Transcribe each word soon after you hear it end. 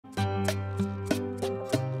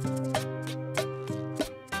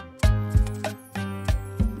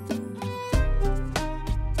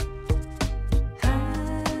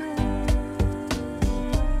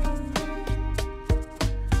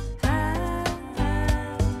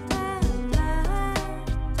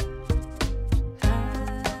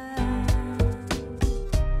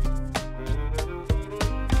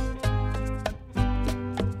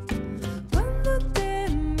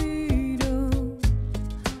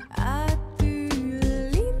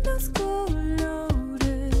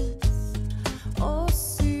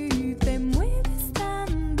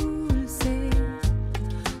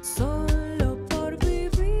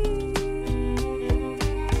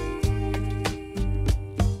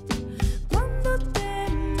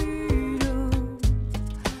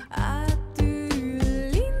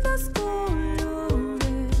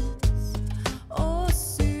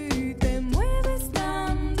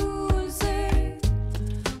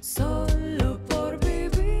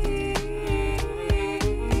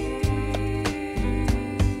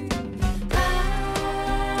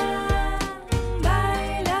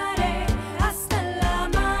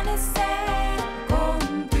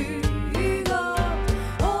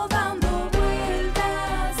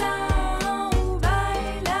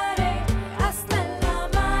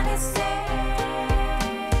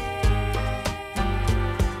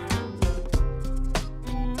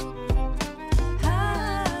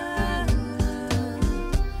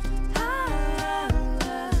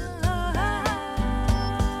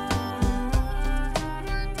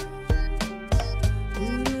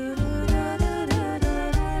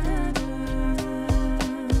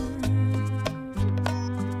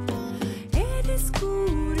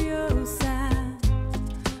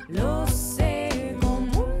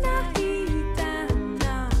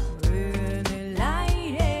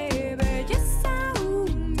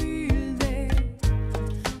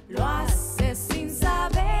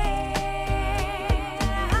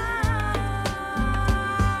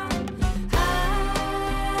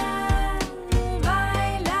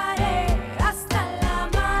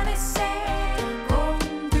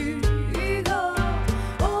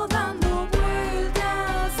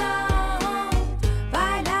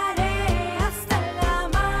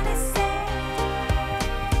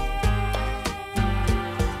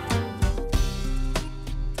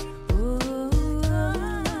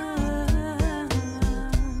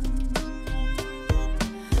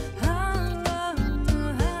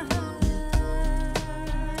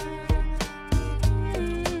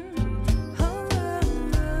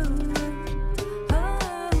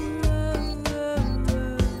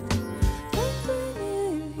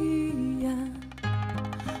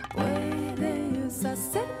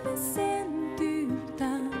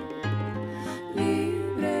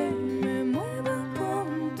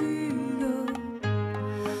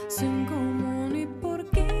sin cómo ni por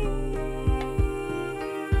qué.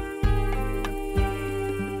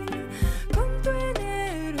 Con tu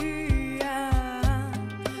energía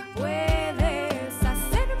puedes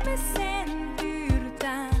hacerme sentir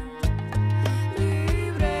tan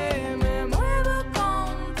libre. Me muevo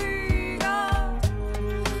contigo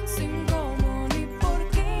sin cómo ni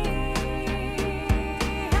por qué.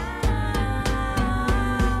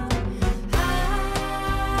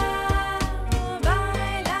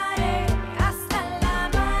 Bailaré hasta el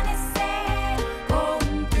amanecer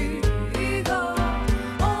contigo,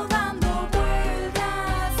 o dando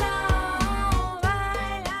vueltas.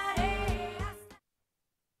 Bailaré hasta...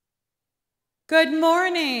 Good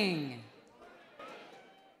morning.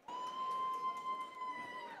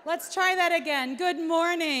 Let's try that again. Good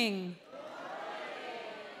morning.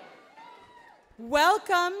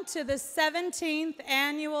 Welcome to the 17th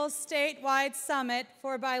Annual Statewide Summit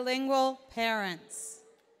for Bilingual Parents.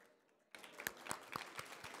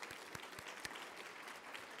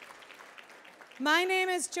 My name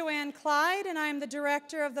is Joanne Clyde, and I am the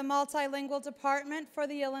Director of the Multilingual Department for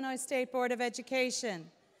the Illinois State Board of Education.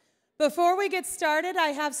 Before we get started, I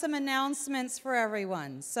have some announcements for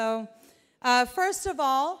everyone. So, first of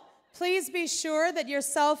all, please be sure that your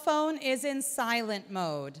cell phone is in silent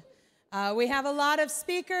mode. We have a lot of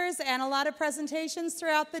speakers and a lot of presentations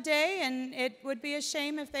throughout the day, and it would be a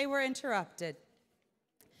shame if they were interrupted.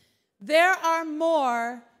 There are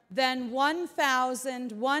more than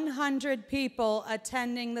 1,100 people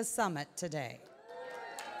attending the summit today.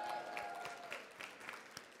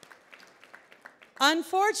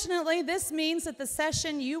 Unfortunately, this means that the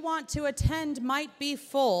session you want to attend might be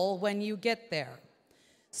full when you get there.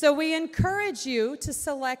 So we encourage you to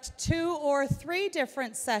select 2 or 3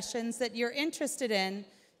 different sessions that you're interested in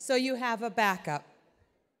so you have a backup.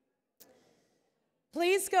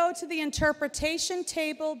 Please go to the interpretation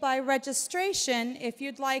table by registration if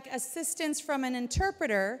you'd like assistance from an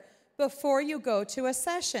interpreter before you go to a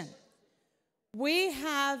session. We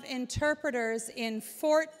have interpreters in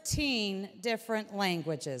 14 different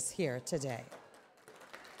languages here today.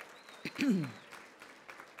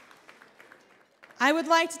 I would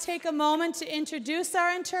like to take a moment to introduce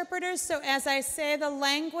our interpreters, so as I say the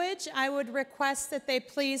language, I would request that they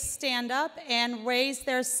please stand up and raise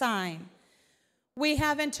their sign. We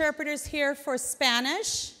have interpreters here for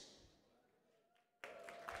Spanish,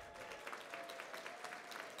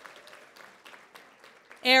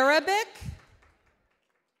 Arabic,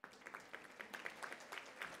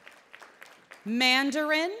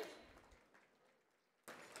 Mandarin,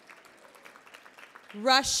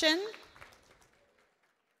 Russian,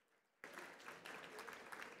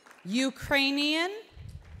 Ukrainian,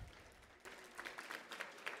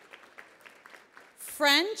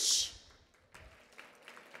 French,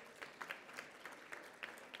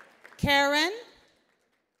 Karen,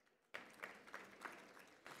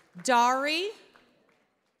 Dari,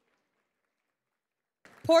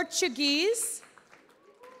 Portuguese,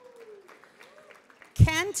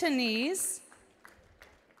 Cantonese,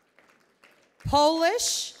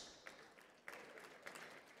 Polish,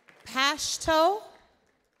 Pashto,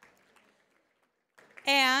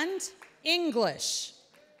 and English.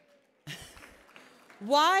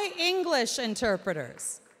 Why English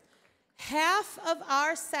interpreters? Half of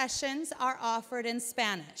our sessions are offered in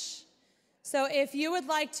Spanish. So if you would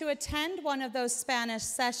like to attend one of those Spanish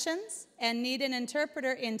sessions and need an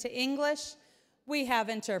interpreter into English, we have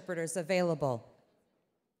interpreters available.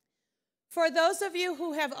 For those of you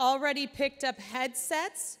who have already picked up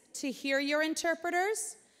headsets to hear your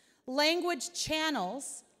interpreters, language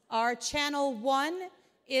channels are channel 1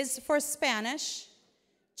 is for Spanish,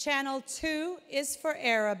 channel 2 is for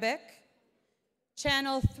Arabic,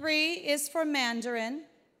 channel 3 is for Mandarin,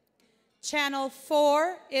 channel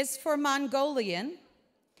 4 is for Mongolian,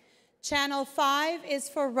 channel 5 is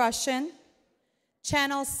for Russian,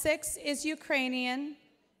 channel 6 is Ukrainian,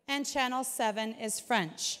 and channel 7 is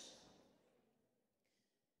French.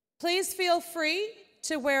 Please feel free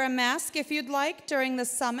to wear a mask if you'd like during the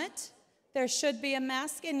summit. There should be a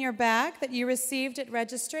mask in your bag that you received at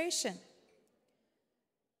registration.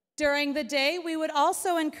 During the day, we would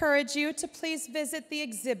also encourage you to please visit the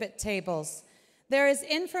exhibit tables. There is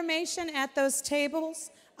information at those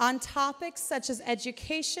tables on topics such as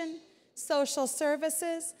education, social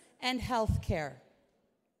services, and healthcare.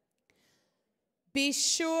 Be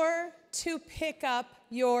sure to pick up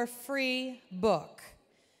your free book.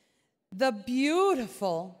 The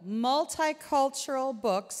beautiful multicultural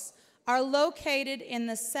books are located in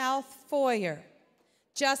the south foyer,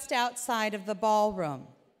 just outside of the ballroom.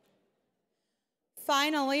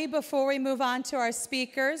 Finally, before we move on to our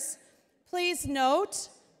speakers, please note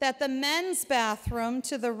that the men's bathroom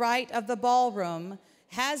to the right of the ballroom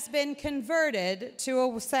has been converted to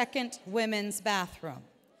a second women's bathroom.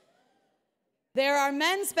 There are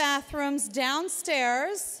men's bathrooms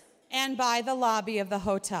downstairs and by the lobby of the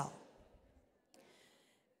hotel.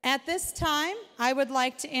 At this time, I would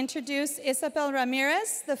like to introduce Isabel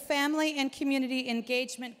Ramiriez, the Family and Community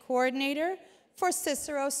Engagement Coordinator for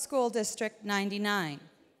Cicero School District 99.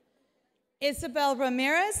 Isabel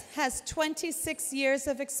Ramiriez has 26 years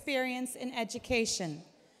of experience in education.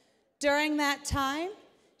 During that time,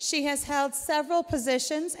 she has held several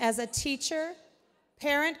positions as a teacher,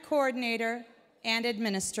 parent coordinator, and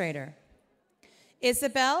administrator.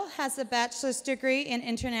 Isabel has a bachelor's degree in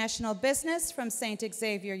international business from St.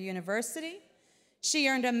 Xavier University. She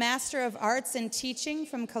earned a Master of Arts in Teaching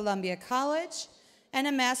from Columbia College and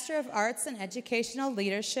a Master of Arts in Educational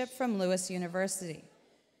Leadership from Lewis University.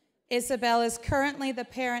 Isabel is currently the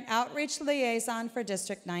Parent Outreach Liaison for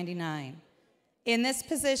District 99. In this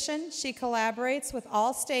position, she collaborates with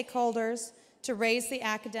all stakeholders to raise the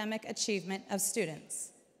academic achievement of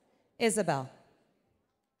students. Isabel.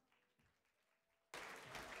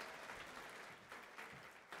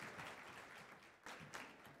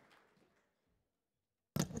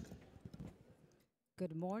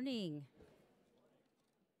 Good morning.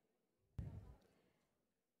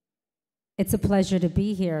 It's a pleasure to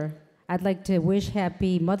be here. I'd like to wish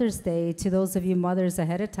Happy Mother's Day to those of you mothers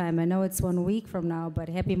ahead of time. I know it's 1 week from now, but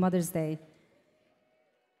Happy Mother's Day.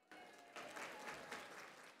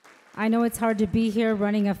 I know it's hard to be here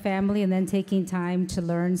running a family and then taking time to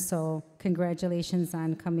learn, so congratulations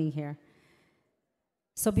on coming here.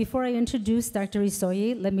 So before I introduce Dr.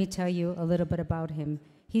 Isoye, let me tell you a little bit about him.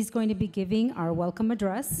 He's going to be giving our welcome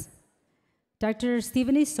address. Dr.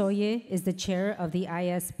 Stephen Isoye is the chair of the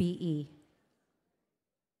ISBE.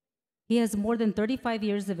 He has more than 35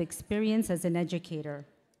 years of experience as an educator,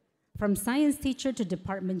 from science teacher to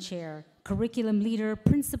department chair, curriculum leader,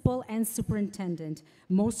 principal, and superintendent.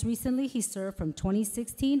 Most recently, he served from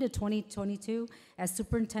 2016 to 2022 as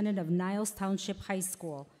superintendent of Niles Township High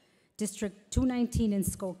School, District 219 in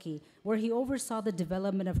Skokie, where he oversaw the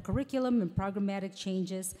development of curriculum and programmatic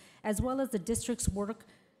changes, as well as the district's work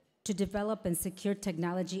to develop and secure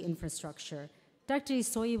technology infrastructure. Dr.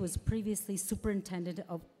 Isoye was previously superintendent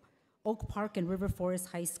of Oak Park and River Forest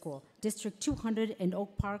High School, District 200 in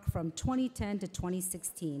Oak Park from 2010 to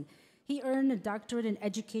 2016. He earned a doctorate in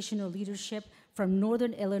educational leadership from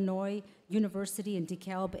Northern Illinois University in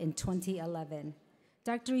DeKalb in 2011.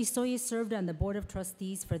 Dr. Isoye served on the Board of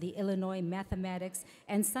Trustees for the Illinois Mathematics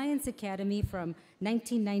and Science Academy from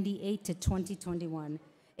 1998 to 2021,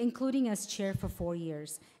 including as chair for 4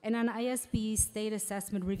 years, and on ISBE's State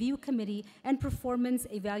Assessment Review Committee and Performance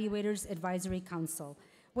Evaluators Advisory Council.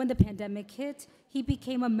 When the pandemic hit, he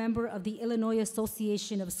became a member of the Illinois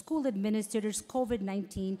Association of School Administrators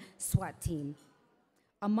COVID-19 SWAT team.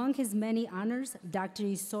 Among his many honors, Dr.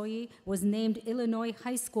 Isoye was named Illinois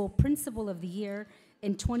High School Principal of the Year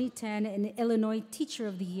in 2010 and Illinois Teacher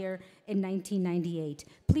of the Year in 1998.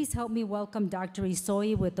 Please help me welcome Dr.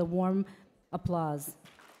 Isoye with a warm applause.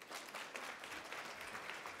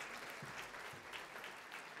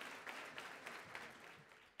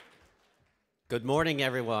 Good morning,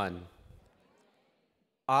 everyone.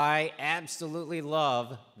 I absolutely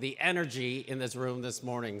love the energy in this room this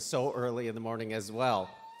morning, so early in the morning as well.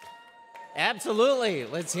 Absolutely,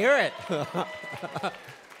 let's hear it.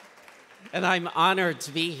 And I'm honored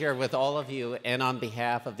to be here with all of you, and on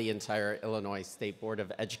behalf of the entire Illinois State Board of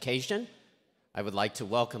Education, I would like to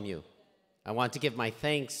welcome you. I want to give my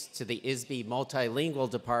thanks to the ISBE Multilingual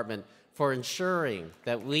Department for ensuring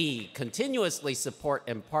that we continuously support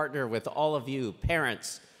and partner with all of you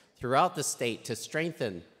parents throughout the state to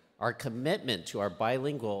strengthen our commitment to our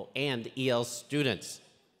bilingual and EL students.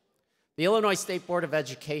 The Illinois State Board of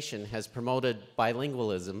Education has promoted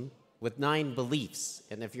bilingualism with 9 beliefs,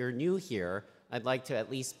 and if you're new here, I'd like to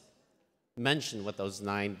at least mention what those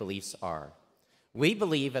 9 beliefs are. We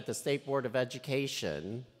believe at the State Board of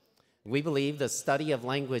Education, we believe the study of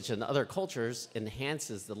language and other cultures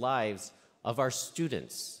enhances the lives of our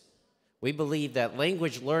students. We believe that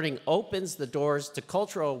language learning opens the doors to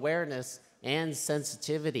cultural awareness and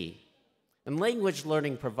sensitivity. And language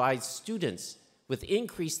learning provides students with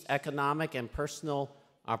increased economic and personal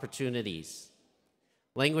opportunities.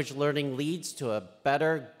 Language learning leads to a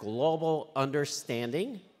better global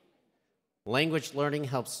understanding. Language learning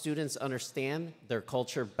helps students understand their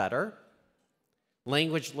culture better.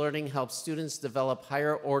 Language learning helps students develop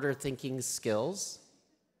higher order thinking skills.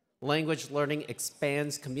 Language learning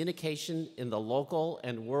expands communication in the local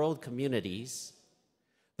and world communities.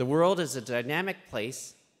 The world is a dynamic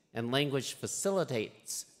place, and language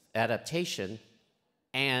facilitates adaptation,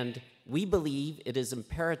 and we believe it is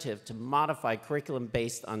imperative to modify curriculum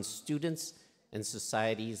based on students' and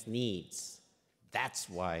society's needs. That's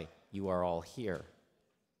why you are all here.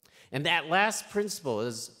 And that last principle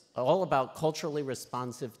is all about culturally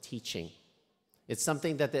responsive teaching. It's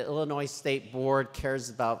something that the Illinois State Board cares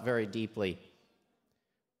about very deeply.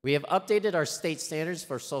 We have updated our state standards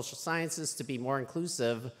for social sciences to be more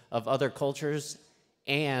inclusive of other cultures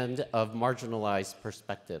and of marginalized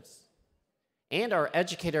perspectives. And our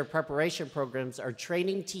educator preparation programs are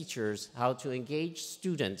training teachers how to engage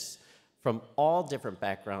students from all different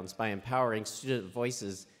backgrounds by empowering student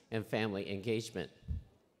voices and family engagement.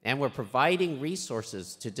 And we're providing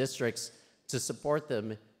resources to districts to support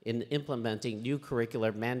them in implementing new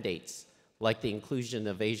curricular mandates, like the inclusion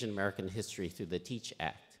of Asian American history through the TEACH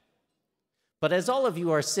Act. But as all of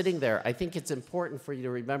you are sitting there, I think it's important for you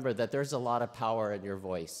to remember that there's a lot of power in your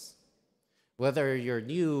voice. Whether you're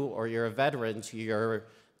new or you're a veteran to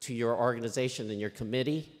your organization and your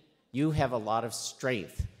committee, you have a lot of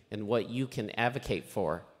strength in what you can advocate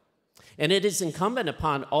for. And it is incumbent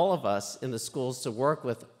upon all of us in the schools to work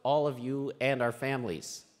with all of you and our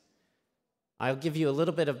families. I'll give you a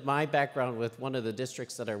little bit of my background with one of the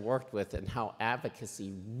districts that I worked with and how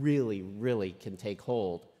advocacy really, really can take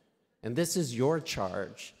hold. And this is your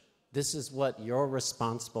charge. This is what you're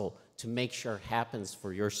responsible to make sure happens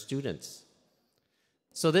for your students.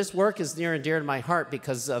 So this work is near and dear to my heart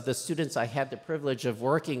because of the students I had the privilege of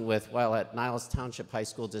working with while at Niles Township High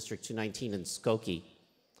School District 219 in Skokie.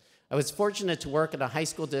 I was fortunate to work in a high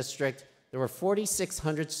school district. There were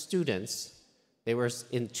 4,600 students. They were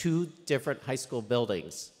in 2 different high school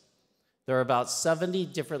buildings. There are about 70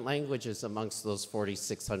 different languages amongst those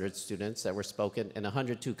 4,600 students that were spoken and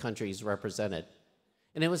 102 countries represented.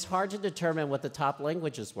 And it was hard to determine what the top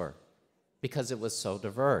languages were because it was so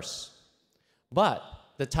diverse. But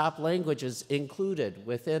the top languages included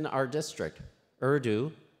within our district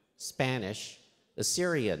Urdu, Spanish,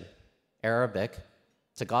 Assyrian, Arabic,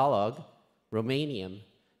 Tagalog, Romanian,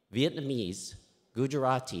 Vietnamese,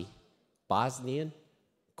 Gujarati, Bosnian,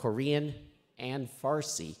 Korean, and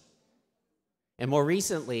Farsi. And more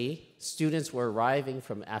recently, students were arriving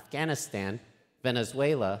from Afghanistan,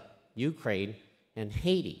 Venezuela, Ukraine, and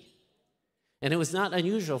Haiti. And it was not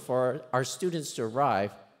unusual for our students to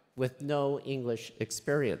arrive with no English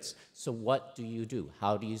experience. So what do you do?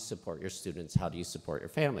 How do you support your students? How do you support your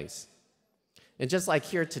families? And just like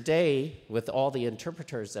here today, with all the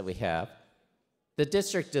interpreters that we have, the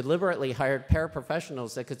district deliberately hired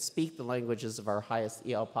paraprofessionals that could speak the languages of our highest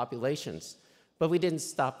EL populations. But we didn't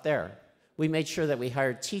stop there. We made sure that we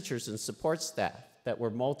hired teachers and support staff that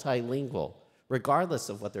were multilingual, regardless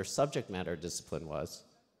of what their subject matter discipline was.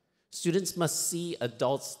 Students must see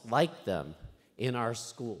adults like them in our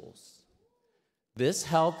schools. This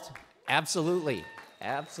helped, absolutely.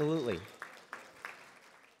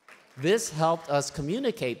 This helped us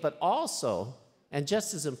communicate, but also, and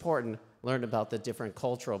just as important, learn about the different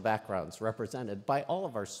cultural backgrounds represented by all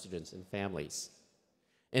of our students and families.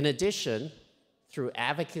 In addition, through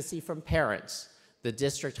advocacy from parents, the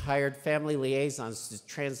district hired family liaisons to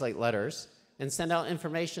translate letters and send out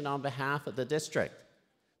information on behalf of the district.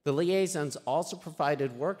 The liaisons also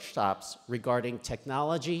provided workshops regarding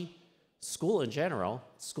technology, school in general,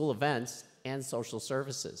 school events, and social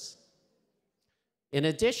services. In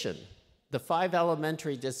addition, the 5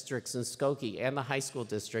 elementary districts in Skokie and the high school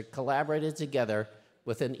district collaborated together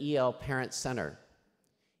with an EL parent center.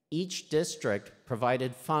 Each district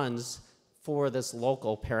provided funds for this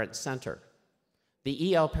local parent center.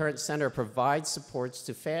 The EL Parent Center provides supports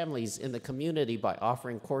to families in the community by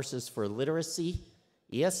offering courses for literacy,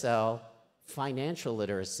 ESL, financial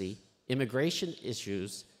literacy, immigration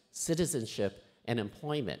issues, citizenship, and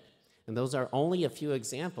employment. And those are only a few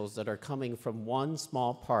examples that are coming from one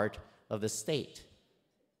small part of the state.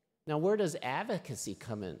 Now, where does advocacy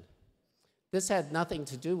come in? This had nothing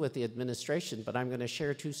to do with the administration, but I'm going to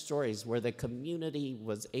share 2 stories where the community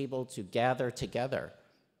was able to gather together.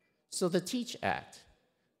 So the TEACH Act,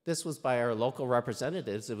 this was by our local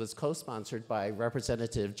representatives. It was co-sponsored by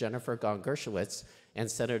Representative Jennifer Gong Gershowitz and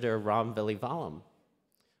Senator Ram Vilivalam.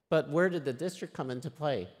 But where did the district come into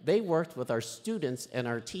play? They worked with our students and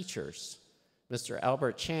our teachers. Mr.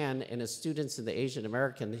 Albert Chan and his students in the Asian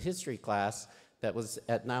American history class that was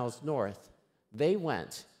at Niles North, they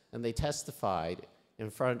went and they testified in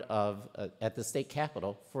front of, at the state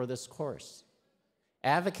capitol for this course.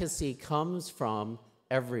 Advocacy comes from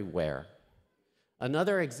everywhere.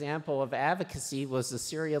 Another example of advocacy was the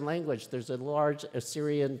Syrian language. There's a large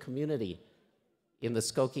Assyrian community in the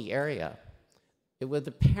Skokie area. It was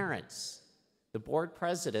the parents, the board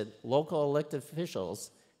president, local elected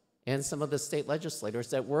officials, and some of the state legislators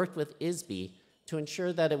that worked with ISBE to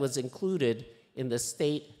ensure that it was included in the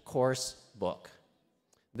state course book.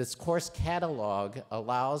 This course catalog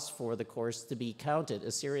allows for the course to be counted,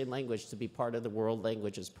 Assyrian language, to be part of the World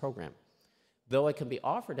Languages program. Though it can be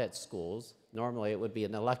offered at schools, normally it would be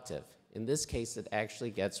an elective. In this case, it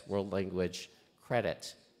actually gets world language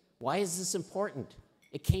credit. Why is this important?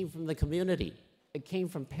 It came from the community. It came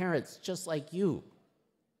from parents just like you.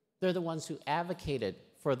 They're the ones who advocated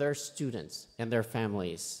for their students and their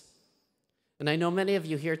families. And I know many of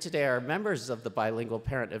you here today are members of the Bilingual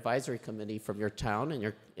Parent Advisory Committee from your town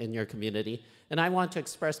and in your community, and I want to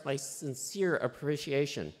express my sincere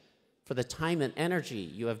appreciation for the time and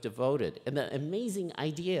energy you have devoted and the amazing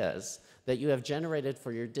ideas that you have generated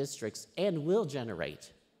for your districts and will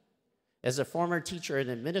generate. As a former teacher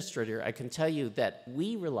and administrator, I can tell you that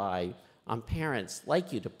we rely on parents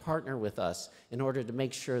like you to partner with us in order to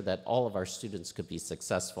make sure that all of our students could be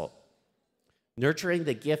successful. Nurturing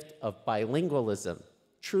the gift of bilingualism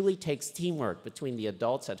truly takes teamwork between the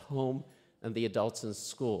adults at home and the adults in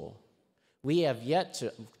school. We have yet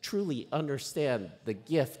to truly understand the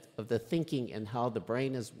gift of the thinking and how the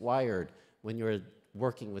brain is wired when you're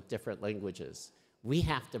working with different languages. We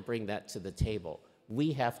have to bring that to the table.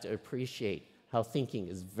 We have to appreciate how thinking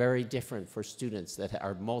is very different for students that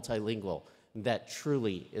are multilingual. That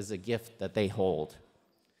truly is a gift that they hold.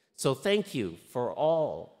 So thank you for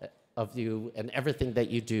all of you and everything that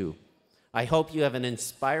you do. I hope you have an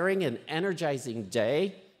inspiring and energizing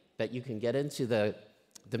day, that you can get into the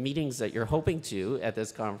meetings that you're hoping to at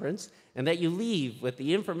this conference, and that you leave with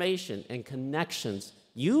the information and connections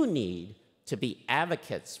you need to be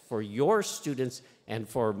advocates for your students and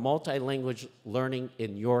for multilingual learning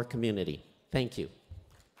in your community. Thank you.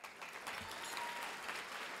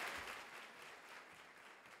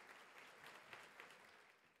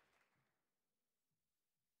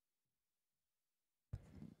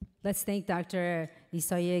 Let's thank Dr.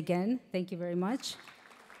 Isoye again. Thank you very much.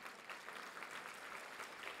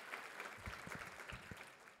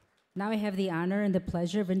 Now I have the honor and the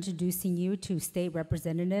pleasure of introducing you to State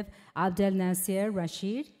Representative Abdelnasser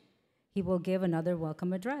Rashid. He will give another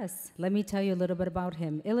welcome address. Let me tell you a little bit about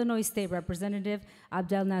him. Illinois State Representative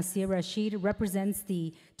Abdelnasser Rashid represents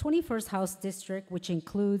the 21st House District, which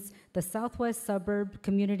includes the southwest suburb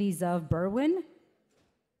communities of Berwyn.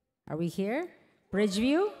 Are we here?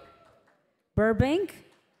 Bridgeview, Burbank,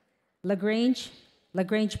 LaGrange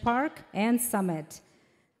Park, and Summit.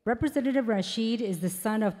 Representative Rashid is the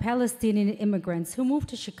son of Palestinian immigrants who moved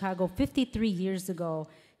to Chicago 53 years ago.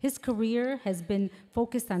 His career has been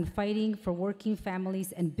focused on fighting for working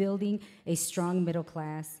families and building a strong middle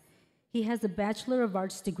class. He has a Bachelor of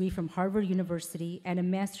Arts degree from Harvard University and a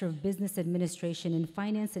Master of Business Administration in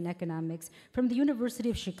Finance and Economics from the University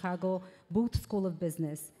of Chicago Booth School of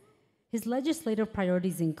Business. His legislative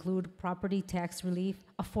priorities include property tax relief,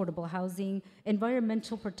 affordable housing,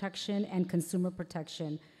 environmental protection, and consumer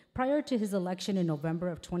protection. Prior to his election in November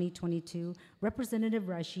of 2022, Representative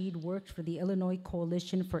Rashid worked for the Illinois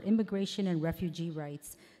Coalition for Immigration and Refugee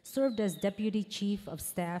Rights, served as Deputy Chief of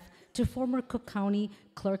Staff to former Cook County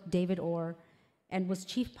Clerk David Orr, and was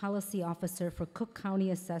Chief Policy Officer for Cook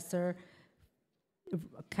County Assessor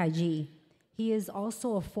Kaji. He is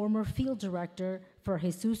also a former field director for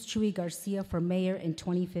Jesus Chuy Garcia for mayor in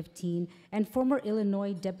 2015 and former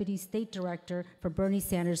Illinois Deputy State Director for Bernie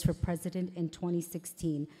Sanders for president in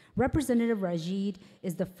 2016. Representative Rashid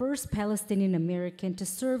is the first Palestinian American to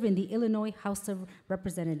serve in the Illinois House of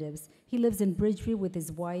Representatives. He lives in Bridgeview with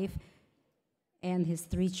his wife and his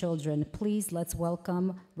 3 children. Please, let's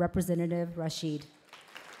welcome Representative Rashid.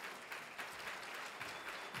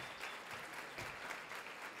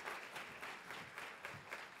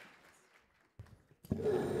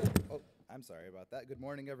 I'm sorry about that. Good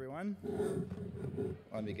morning, everyone.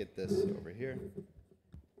 Let me get this over here.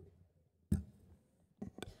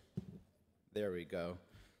 There we go.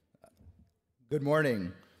 Good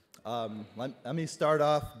morning. Let me start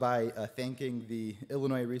off by thanking the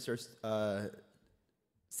Illinois Research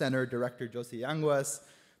Center Director Josie Yanguas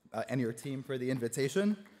and your team for the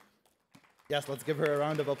invitation. Yes, let's give her a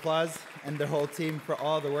round of applause and the whole team for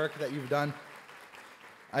all the work that you've done.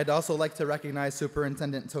 I'd also like to recognize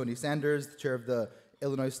Superintendent Tony Sanders, the chair of the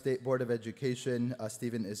Illinois State Board of Education,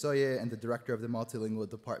 Stephen Isoye, and the director of the Multilingual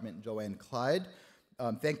Department, Joanne Clyde.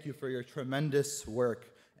 Thank you for your tremendous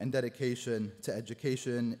work and dedication to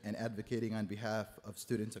education and advocating on behalf of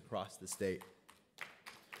students across the state.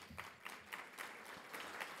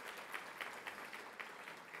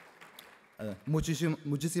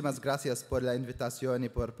 Muchísimas gracias por la invitación y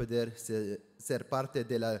por poder ser parte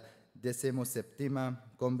de la 17ª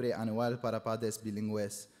Cumbre Anual para Padres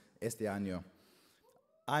Bilingües este año.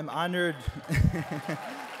 I'm honored.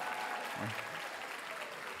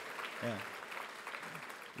 Yeah.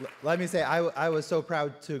 Let me say, I was so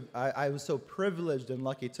proud to, I was so privileged and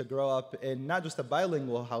lucky to grow up in not just a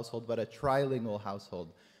bilingual household, but a trilingual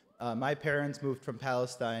household. My parents moved from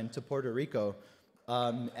Palestine to Puerto Rico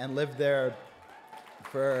and lived there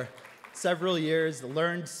for several years,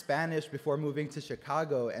 learned Spanish before moving to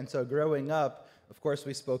Chicago. And so growing up, of course,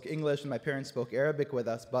 we spoke English and my parents spoke Arabic with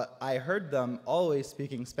us, but I heard them always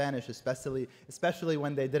speaking Spanish, especially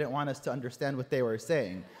when they didn't want us to understand what they were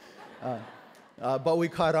saying. But we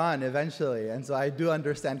caught on eventually, and so I do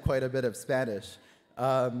understand quite a bit of Spanish.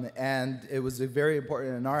 And it was very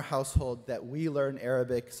important in our household that we learn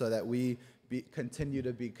Arabic so that we continue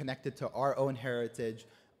to be connected to our own heritage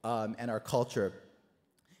and our culture.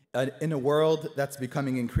 In a world that's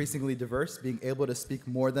becoming increasingly diverse, being able to speak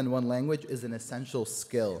more than one language is an essential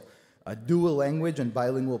skill. Dual language and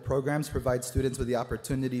bilingual programs provide students with the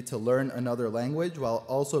opportunity to learn another language while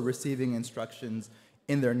also receiving instructions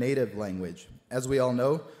in their native language. As we all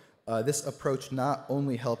know, this approach not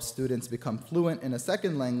only helps students become fluent in a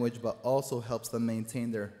second language, but also helps them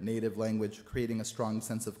maintain their native language, creating a strong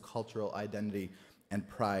sense of cultural identity and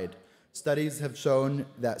pride. Studies have shown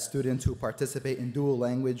that students who participate in dual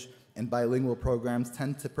language and bilingual programs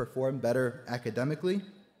tend to perform better academically.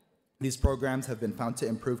 These programs have been found to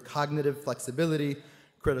improve cognitive flexibility,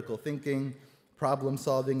 critical thinking, problem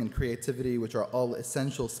solving, and creativity, which are all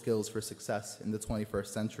essential skills for success in the 21st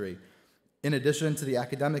century. In addition to the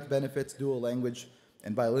academic benefits, dual language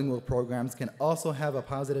and bilingual programs can also have a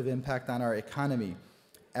positive impact on our economy.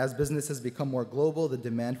 As businesses become more global, the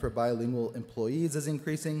demand for bilingual employees is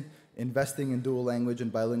increasing. Investing in dual language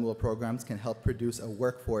and bilingual programs can help produce a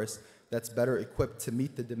workforce that's better equipped to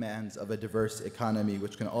meet the demands of a diverse economy,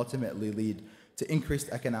 which can ultimately lead to increased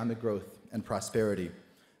economic growth and prosperity.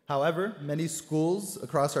 However, many schools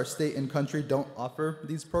across our state and country don't offer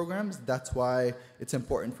these programs. That's why it's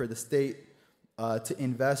important for the state to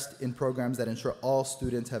invest in programs that ensure all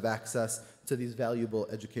students have access to these valuable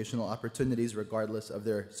educational opportunities regardless of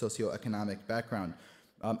their socioeconomic background.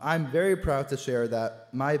 I'm very proud to share that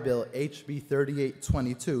my bill, HB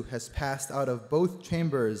 3822, has passed out of both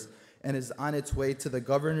chambers and is on its way to the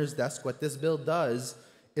governor's desk. What this bill does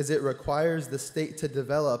is it requires the state to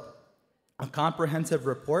develop a comprehensive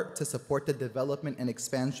report to support the development and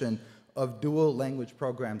expansion of dual language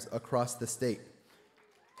programs across the state.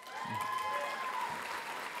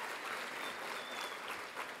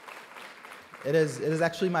 It is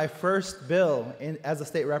actually my first bill as a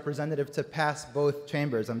state representative to pass both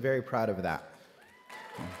chambers. I'm very proud of that.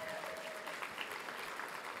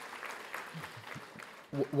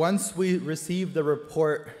 Once we receive the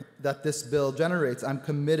report that this bill generates, I'm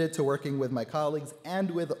committed to working with my colleagues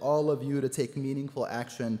and with all of you to take meaningful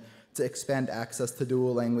action to expand access to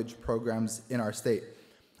dual language programs in our state.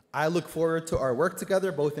 I look forward to our work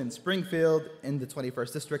together, both in Springfield, in the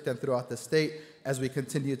 21st District, and throughout the state, as we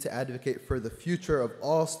continue to advocate for the future of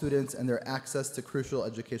all students and their access to crucial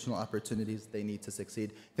educational opportunities they need to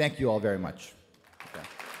succeed. Thank you all very much. Okay.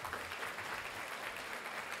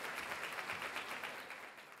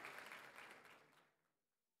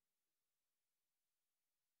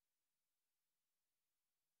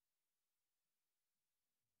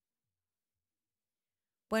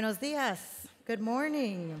 Buenos días. Good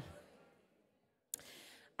morning.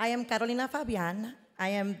 I am Carolina Fabian. I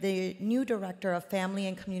am the new Director of Family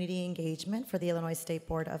and Community Engagement for the Illinois State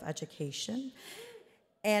Board of Education.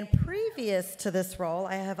 And previous to this role,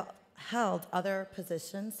 I have held other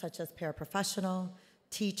positions such as paraprofessional,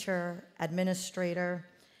 teacher, administrator,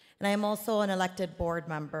 and I am also an elected board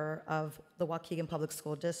member of the Waukegan Public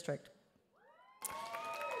School District.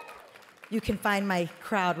 You can find my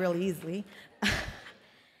crowd real easily.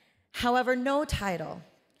 However, no title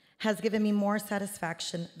has given me more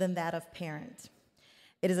satisfaction than that of parent.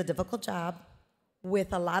 It is a difficult job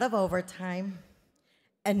with a lot of overtime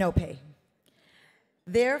and no pay.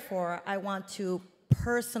 Therefore, I want to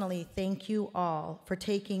personally thank you all for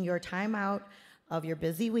taking your time out of your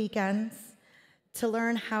busy weekends to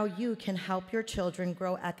learn how you can help your children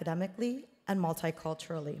grow academically and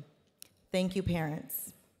multiculturally. Thank you,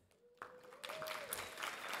 parents.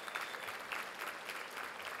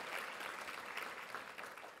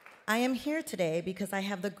 I am here today because I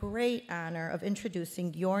have the great honor of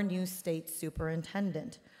introducing your new state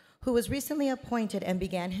superintendent, who was recently appointed and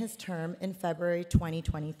began his term in February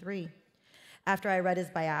 2023. After I read his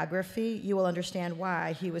biography, you will understand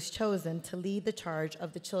why he was chosen to lead the charge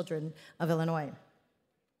of the children of Illinois.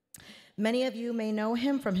 Many of you may know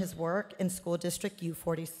him from his work in School District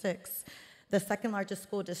U46. the second largest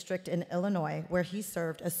school district in Illinois, where he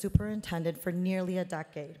served as superintendent for nearly a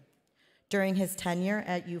decade. During his tenure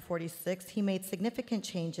at U46, he made significant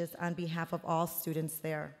changes on behalf of all students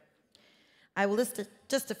there. I will list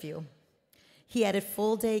just a few. He added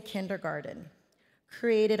full-day kindergarten,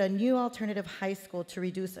 created a new alternative high school to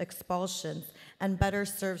reduce expulsions and better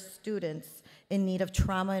serve students in need of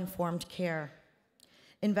trauma-informed care,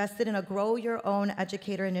 invested in a Grow Your Own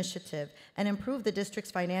Educator initiative, and improved the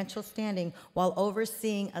district's financial standing while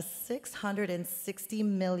overseeing a $660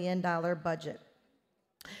 million budget.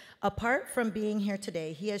 Apart from being here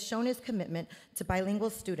today, he has shown his commitment to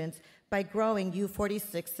bilingual students by growing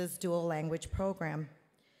U46's dual language program.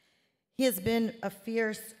 He has been a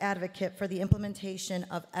fierce advocate for the implementation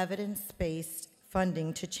of evidence-based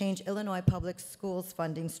funding to change Illinois public schools'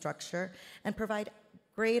 funding structure and provide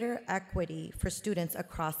greater equity for students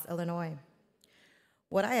across Illinois.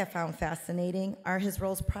 What I have found fascinating are his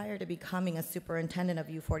roles prior to becoming a superintendent of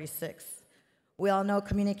U46. We all know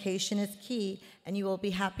communication is key, and you will be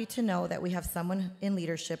happy to know that we have someone in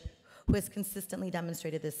leadership who has consistently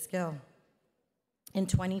demonstrated this skill. In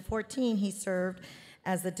 2014, he served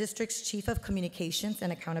as the district's Chief of Communications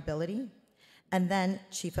and Accountability, and then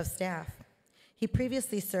Chief of Staff. He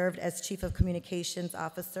previously served as Chief of Communications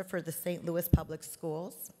Officer for the St. Louis Public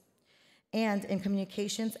Schools, and in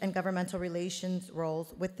communications and governmental relations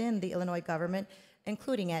roles within the Illinois government,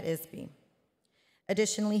 including at ISBE.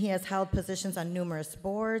 Additionally, he has held positions on numerous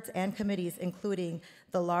boards and committees, including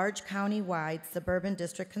the large county-wide Suburban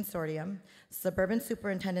District Consortium, Suburban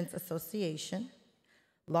Superintendents Association,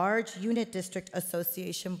 Large Unit District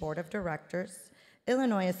Association Board of Directors,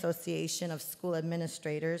 Illinois Association of School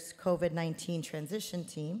Administrators COVID-19 Transition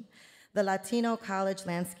Team, the Latino College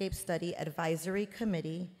Landscape Study Advisory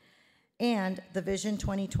Committee, and the Vision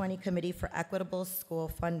 2020 Committee for Equitable School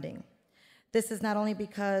Funding. This is not only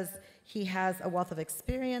because he has a wealth of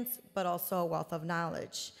experience, but also a wealth of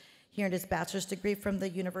knowledge. He earned his bachelor's degree from the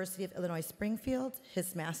University of Illinois Springfield,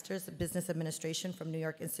 his master's of business administration from New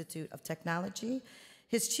York Institute of Technology,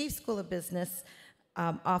 his chief school of business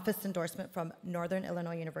office endorsement from Northern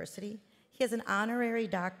Illinois University. He has an honorary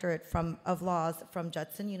doctorate of laws from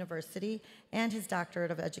Judson University and his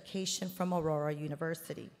doctorate of education from Aurora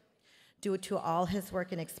University. Due to all his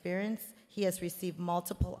work and experience, he has received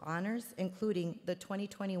multiple honors, including the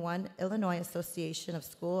 2021 Illinois Association of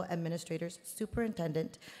School Administrators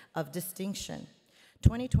Superintendent of Distinction,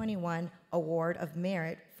 2021 Award of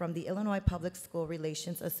Merit from the Illinois Public School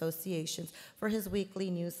Relations Association for his weekly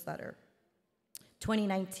newsletter,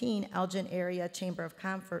 2019 Elgin Area Chamber of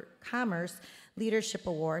Commerce Leadership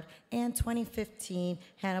Award, and 2015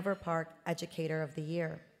 Hanover Park Educator of the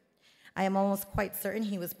Year. I am almost quite certain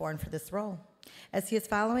he was born for this role, as he is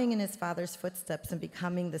following in his father's footsteps and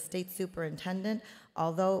becoming the state superintendent,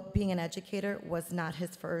 although being an educator was not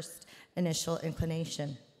his first initial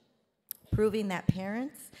inclination, proving that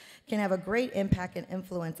parents can have a great impact and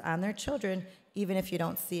influence on their children, even if you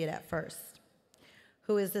don't see it at first.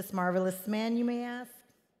 Who is this marvelous man, you may ask?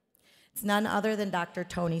 It's none other than Dr.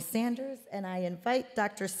 Tony Sanders, and I invite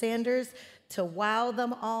Dr. Sanders to wow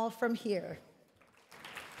them all from here.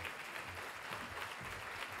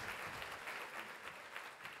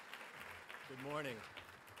 Good morning.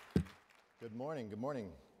 Good morning, good morning.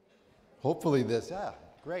 Hopefully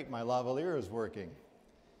great, my lavalier is working.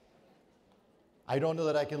 I don't know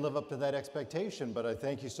that I can live up to that expectation, but I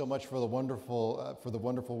thank you so much for the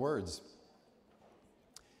wonderful words.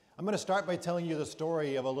 I'm going to start by telling you the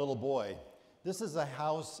story of a little boy. This is a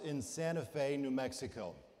house in Santa Fe, New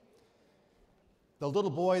Mexico. The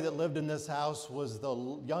little boy that lived in this house was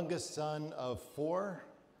the youngest son of 4,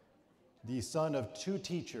 the son of 2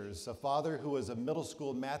 teachers, a father who was a middle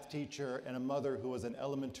school math teacher and a mother who was an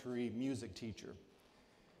elementary music teacher.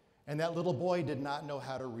 And that little boy did not know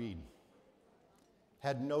how to read,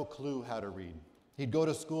 had no clue how to read. He'd go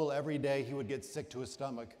to school every day. He would get sick to his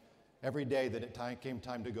stomach every day that it came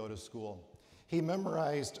time to go to school. He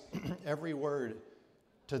memorized every word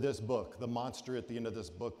to this book, the monster at the end of this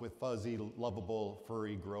book with fuzzy, lovable,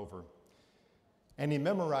 furry Grover. And he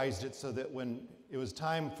memorized it so that when it was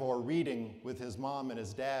time for reading with his mom and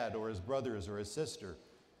his dad or his brothers or his sister,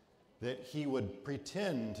 that he would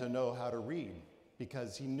pretend to know how to read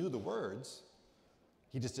because he knew the words.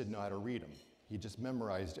 He just didn't know how to read them. He just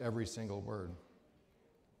memorized every single word.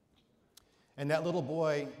 And that little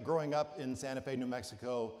boy growing up in Santa Fe, New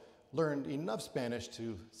Mexico, learned enough Spanish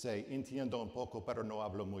to say, "Entiendo un poco, pero no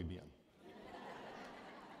hablo muy bien."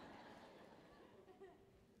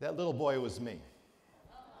 That little boy was me.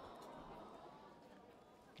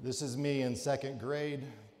 This is me in 2nd grade,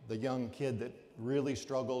 the young kid that really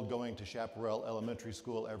struggled going to Chaparral Elementary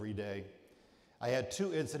School every day. I had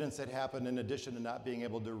 2 incidents that happened. In addition to not being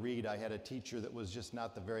able to read, I had a teacher that was just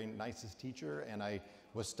not the very nicest teacher, and I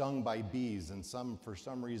was stung by bees, and for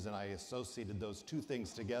some reason I associated those 2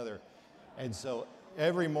 things together. And so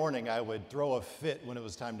every morning I would throw a fit when it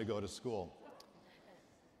was time to go to school.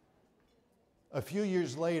 A few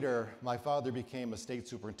years later, my father became a state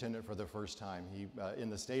superintendent for the first time. In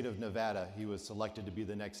the state of Nevada, he was selected to be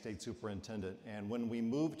the next state superintendent. And when we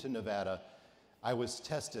moved to Nevada, I was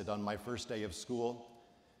tested on my first day of school,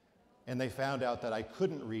 and they found out that I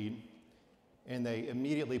couldn't read, and they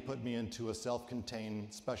immediately put me into a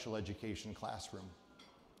self-contained special education classroom.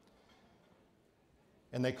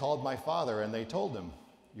 And they called my father and they told him,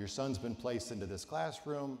 your son's been placed into this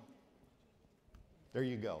classroom. There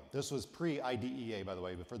you go. This was pre-IDEA, by the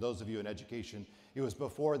way, but for those of you in education, it was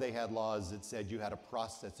before they had laws that said you had a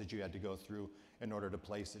process that you had to go through in order to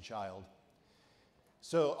place a child.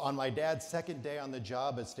 So on my dad's second day on the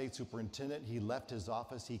job as state superintendent, he left his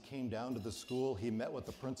office, he came down to the school, he met with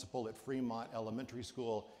the principal at Fremont Elementary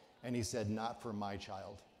School, and he said, not for my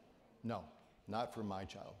child. No, not for my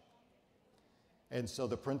child. And so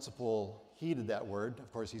the principal heeded that word.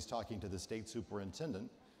 Of course, he's talking to the state superintendent.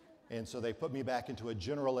 And so they put me back into a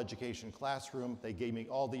general education classroom. They gave me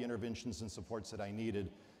all the interventions and supports that I needed.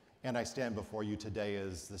 And I stand before you today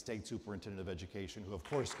as the state superintendent of education, who of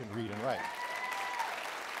course can read and write.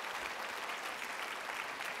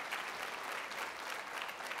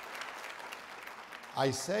 I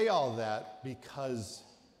say all that because,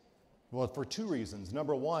 well, for 2 reasons.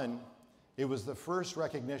 Number one, it was the first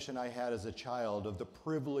recognition I had as a child of the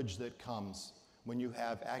privilege that comes when you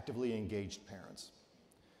have actively engaged parents.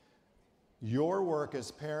 Your work as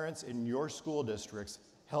parents in your school districts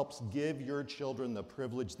helps give your children the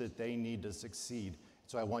privilege that they need to succeed.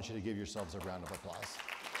 So I want you to give yourselves a round of applause.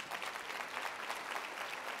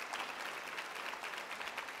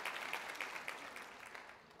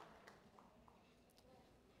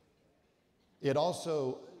 It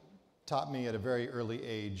also taught me at a very early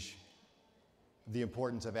age the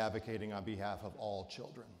importance of advocating on behalf of all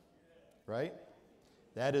children, right?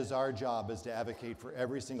 That is our job, is to advocate for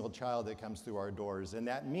every single child that comes through our doors. And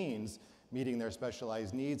that means meeting their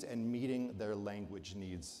specialized needs and meeting their language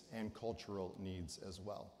needs and cultural needs as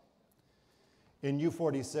well. In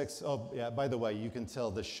U46, oh yeah, by the way, you can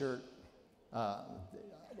tell the shirt,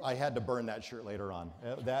 I had to burn that shirt later on.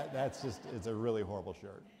 That's just, it's a really horrible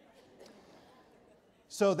shirt.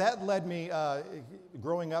 So that led me,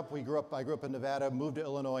 growing up, I grew up in Nevada, moved to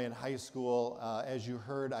Illinois in high school. As you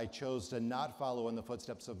heard, I chose to not follow in the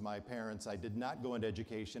footsteps of my parents. I did not go into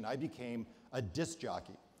education. I became a disc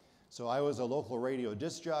jockey. So I was a local radio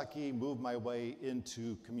disc jockey, moved my way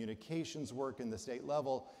into communications work in the state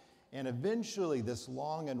level, and eventually this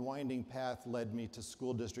long and winding path led me to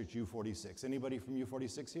school district U46. Anybody from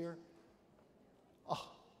U46 here?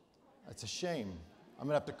 Oh, that's a shame. I'm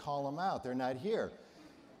gonna have to call them out, they're not here.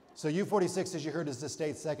 So U46, as you heard, is the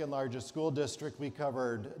state's second largest school district. We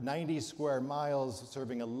covered 90 square miles,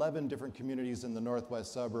 serving 11 different communities in the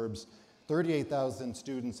northwest suburbs, 38,000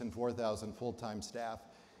 students and 4,000 full-time staff.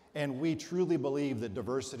 And we truly believe that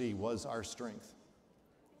diversity was our strength.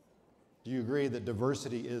 Do you agree that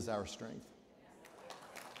diversity is our strength?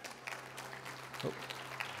 Oh.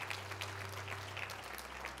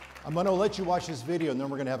 I'm gonna let you watch this video and then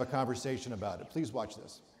we're gonna have a conversation about it. Please watch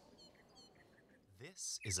this.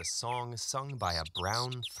 This is a song sung by a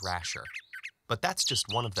brown thrasher, but that's just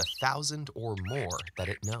one of the 1,000 or more that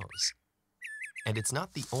it knows. And it's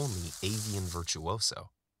not the only avian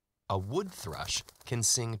virtuoso. A wood thrush can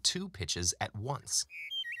sing 2 pitches at once.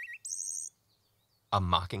 A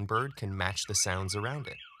mockingbird can match the sounds around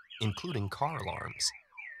it, including car alarms.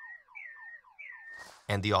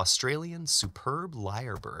 And the Australian superb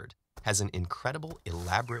lyrebird has an incredible,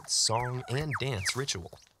 elaborate song and dance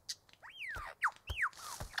ritual.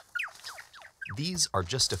 These are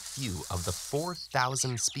just a few of the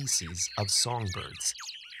 4,000 species of songbirds.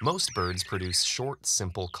 Most birds produce short,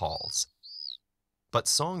 simple calls. But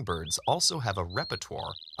songbirds also have a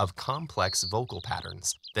repertoire of complex vocal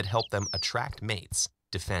patterns that help them attract mates,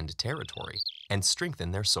 defend territory, and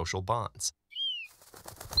strengthen their social bonds.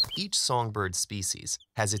 Each songbird species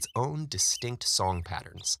has its own distinct song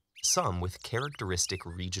patterns, some with characteristic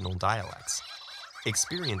regional dialects.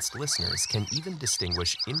 Experienced listeners can even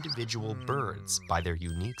distinguish individual birds by their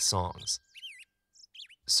unique songs.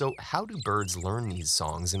 So how do birds learn these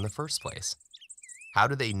songs in the first place? How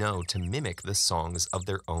do they know to mimic the songs of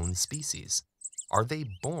their own species? Are they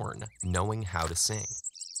born knowing how to sing?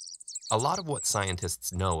 A lot of what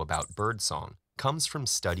scientists know about birdsong comes from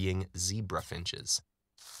studying zebra finches.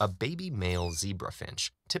 A baby male zebra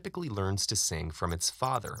finch typically learns to sing from its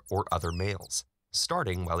father or other males,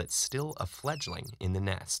 starting while it's still a fledgling in the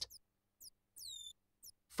nest.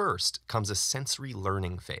 First comes a sensory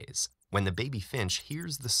learning phase, when the baby finch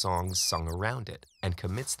hears the songs sung around it and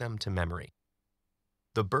commits them to memory.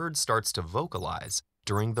 The bird starts to vocalize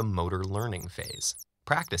during the motor learning phase,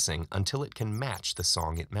 practicing until it can match the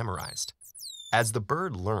song it memorized. As the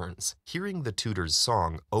bird learns, hearing the tutor's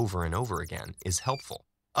song over and over again is helpful,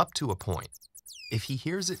 up to a point. If he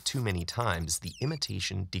hears it too many times, the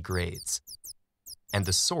imitation degrades. And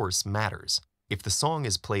the source matters. If the song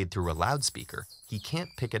is played through a loudspeaker, he can't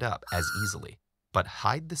pick it up as easily. But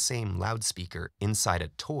hide the same loudspeaker inside a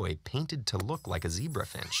toy painted to look like a zebra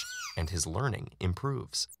finch, and his learning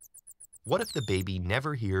improves. What if the baby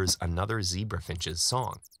never hears another zebra finch's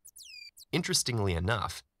song? Interestingly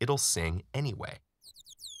enough, it'll sing anyway.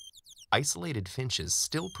 Isolated finches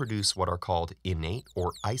still produce what are called innate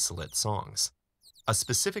or isolate songs. A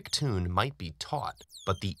specific tune might be taught,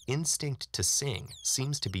 but the instinct to sing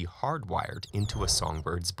seems to be hardwired into a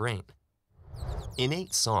songbird's brain.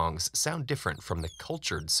 Innate songs sound different from the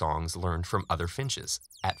cultured songs learned from other finches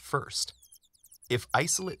at first. If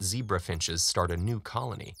isolate zebra finches start a new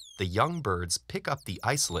colony, the young birds pick up the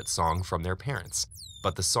isolate song from their parents,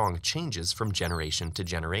 but the song changes from generation to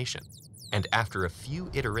generation. And after a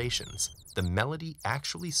few iterations, the melody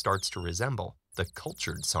actually starts to resemble the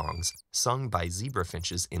cultured songs sung by zebra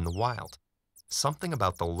finches in the wild. Something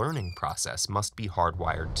about the learning process must be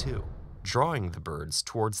hardwired too, drawing the birds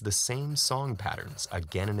towards the same song patterns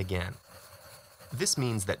again and again. This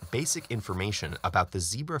means that basic information about the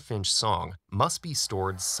zebra finch song must be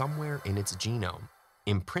stored somewhere in its genome,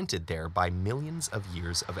 imprinted there by millions of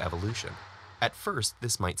years of evolution. At first,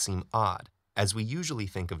 this might seem odd, as we usually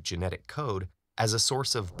think of genetic code as a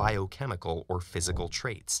source of biochemical or physical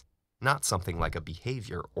traits, not something like a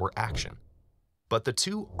behavior or action. But the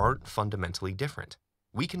two aren't fundamentally different.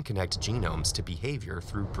 We can connect genomes to behavior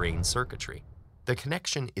through brain circuitry. The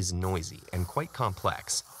connection is noisy and quite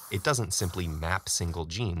complex. It doesn't simply map single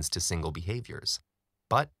genes to single behaviors,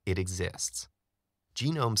 but it exists.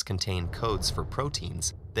 Genomes contain codes for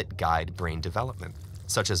proteins that guide brain development,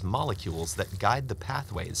 such as molecules that guide the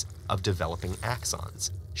pathways of developing axons,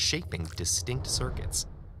 shaping distinct circuits.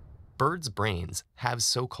 Birds' brains have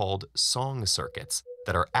so-called song circuits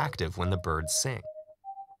that are active when the birds sing.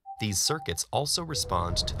 These circuits also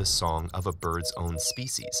respond to the song of a bird's own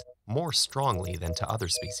species more strongly than to other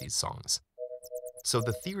species' songs. So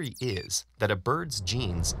the theory is that a bird's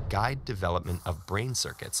genes guide development of brain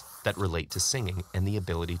circuits that relate to singing and the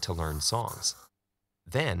ability to learn songs.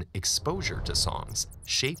 Then exposure to songs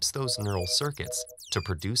shapes those neural circuits to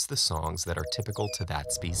produce the songs that are typical to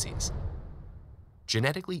that species.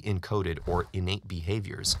 Genetically encoded or innate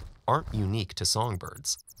behaviors aren't unique to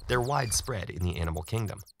songbirds. They're widespread in the animal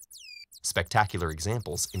kingdom. Spectacular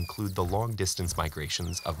examples include the long-distance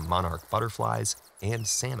migrations of monarch butterflies and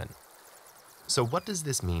salmon. So what does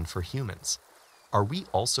this mean for humans? Are we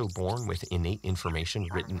also born with innate information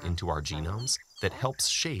written into our genomes that helps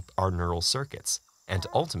shape our neural circuits and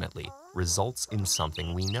ultimately results in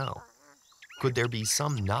something we know? Could there be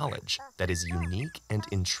some knowledge that is unique and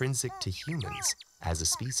intrinsic to humans as a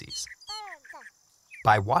species?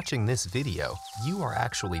 By watching this video, you are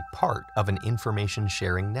actually part of an information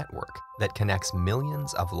sharing network that connects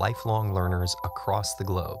millions of lifelong learners across the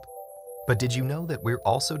globe. But did you know that we're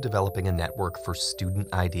also developing a network for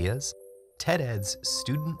student ideas? TED-Ed's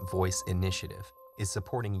Student Voice Initiative is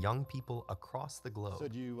supporting young people across the globe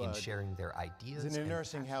in sharing their ideas. Isn't it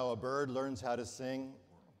interesting how a bird learns how to sing,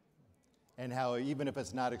 and how even if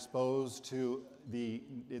it's not exposed to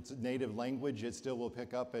its native language, it still will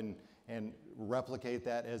pick up and replicate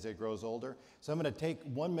that as it grows older? So I'm going to take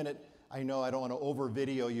 1 minute. I know I don't want to over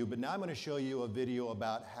video you, but now I'm going to show you a video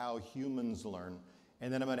about how humans learn.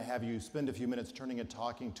 And then I'm going to have you spend a few minutes turning and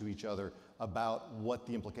talking to each other about what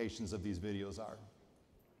the implications of these videos are.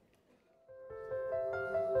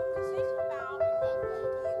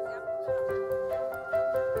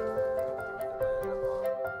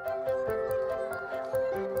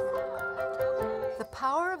 The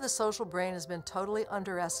power of the social brain has been totally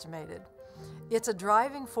underestimated. It's a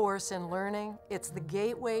driving force in learning. It's the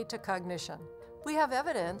gateway to cognition. We have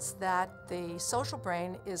evidence that the social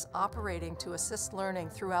brain is operating to assist learning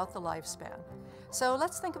throughout the lifespan. So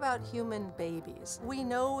let's think about human babies. We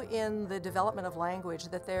know in the development of language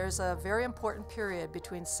that there's a very important period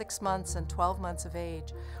between 6 months and 12 months of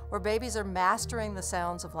age where babies are mastering the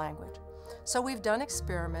sounds of language. So we've done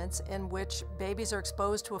experiments in which babies are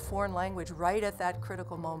exposed to a foreign language right at that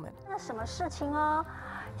critical moment.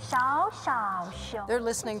 They're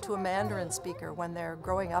listening to a Mandarin speaker when they're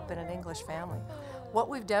growing up in an English family. What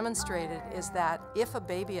we've demonstrated is that if a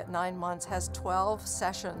baby at 9 months has 12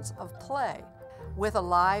 sessions of play with a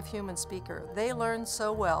live human speaker, they learn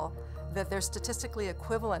so well that they're statistically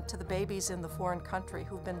equivalent to the babies in the foreign country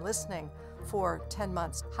who've been listening for 10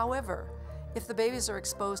 months. However, if the babies are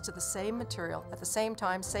exposed to the same material at the same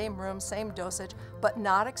time, same room, same dosage, but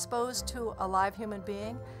not exposed to a live human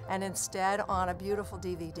being and instead on a beautiful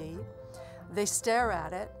DVD, they stare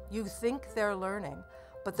at it, you think they're learning,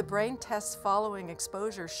 but the brain tests following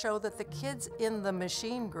exposure show that the kids in the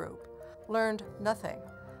machine group learned nothing,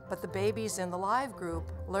 but the babies in the live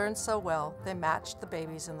group learned so well they matched the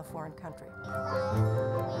babies in the foreign country.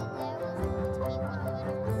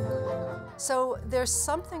 So there's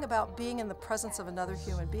something about being in the presence of another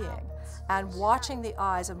human being and watching the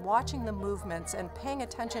eyes and watching the movements and paying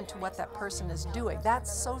attention to what that person is doing. That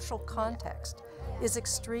social context is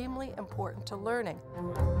extremely important to learning.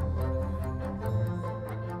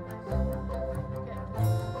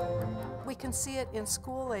 We can see it in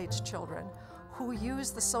school-age children who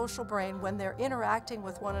use the social brain when they're interacting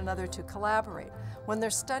with one another to collaborate, when they're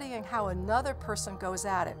studying how another person goes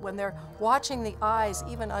at it, when they're watching the eyes,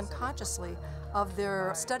 even unconsciously, of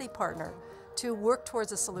their study partner to work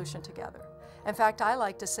towards a solution together. In fact, I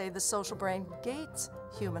like to say the social brain gates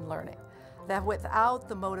human learning, that without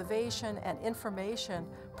the motivation and information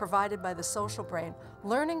provided by the social brain,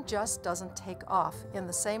 learning just doesn't take off in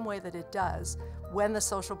the same way that it does when the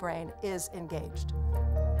social brain is engaged.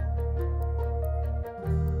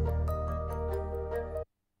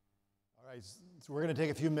 So we're going to take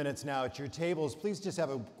a few minutes now at your tables. Please just have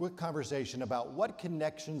a quick conversation about what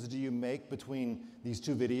connections do you make between these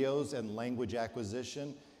two videos and language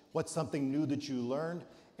acquisition? What's something new that you learned?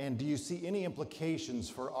 And do you see any implications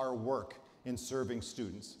for our work in serving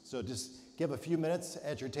students? So just give a few minutes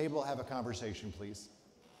at your table, have a conversation, please.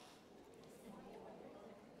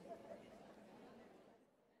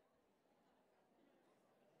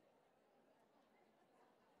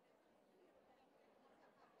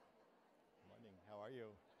 How are you?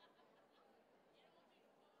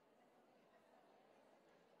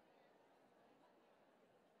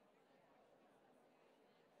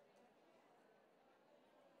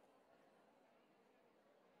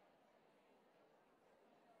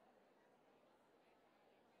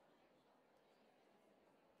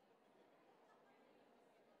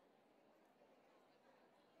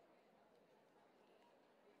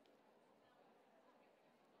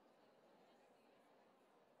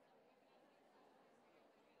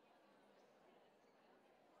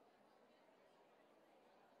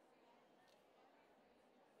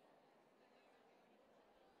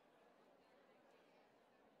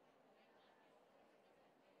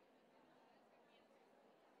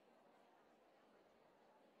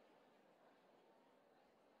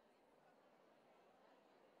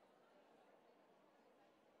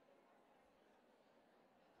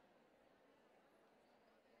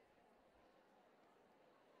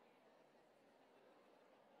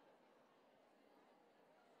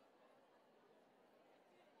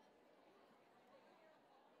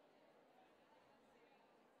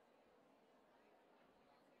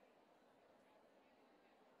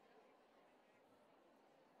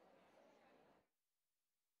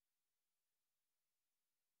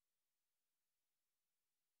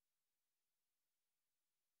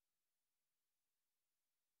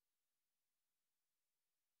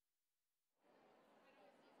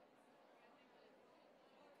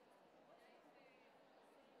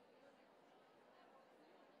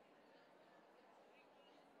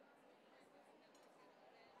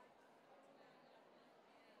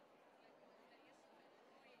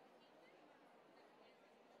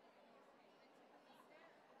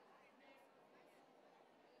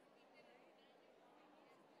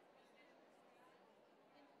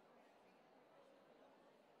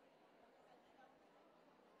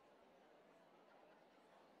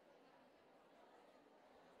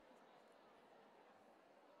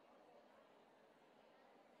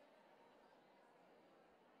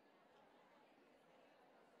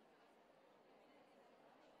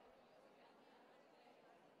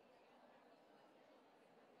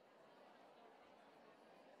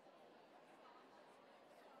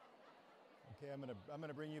 Okay, I'm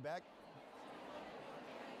gonna bring you back.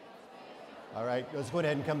 All right, let's go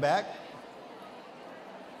ahead and come back.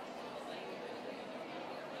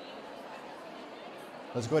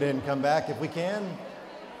 Let's go ahead and come back if we can.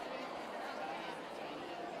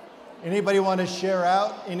 Anybody want to share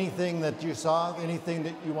out anything that you saw? Anything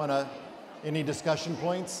that you want to, any discussion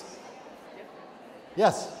points?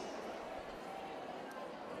 Yes.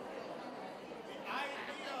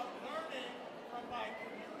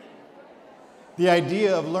 The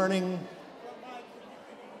idea of learning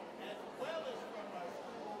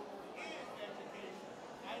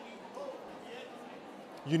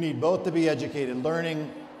You need both to be educated, learning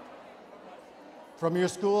from your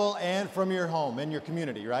school and from your home and your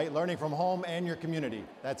community, right? Learning from home and your community.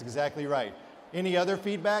 That's exactly right. Any other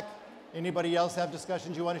feedback? Anybody else have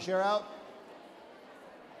discussions you want to share out?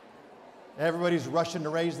 Everybody's rushing to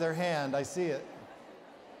raise their hand. I see it.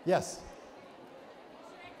 Yes.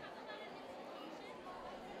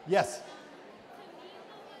 Yes.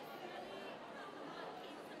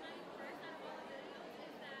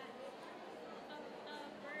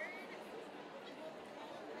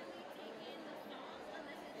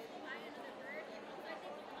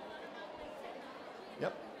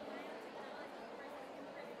 Yep.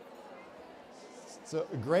 So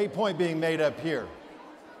a great point being made up here.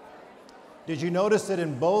 Did you notice that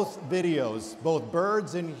in both videos, both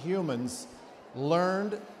birds and humans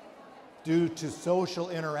learned due to social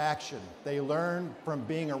interaction? They learned from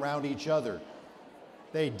being around each other.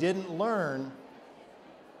 They did not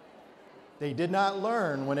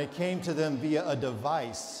learn when it came to them via a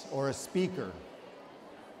device or a speaker.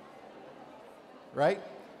 Right?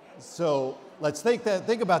 So let's think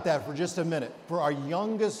about that for just a minute. For our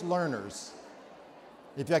youngest learners,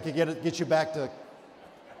 if I could get you back,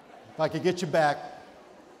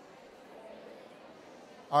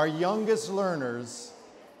 our youngest learners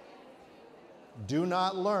do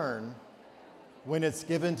not learn when it's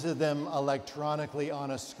given to them electronically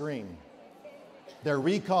on a screen. Their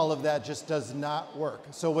recall of that just does not work.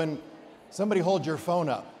 So when somebody hold your phone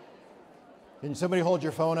up, can somebody hold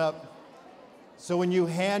your phone up? So when you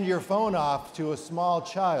hand your phone off to a small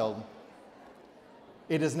child,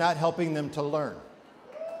 it is not helping them to learn.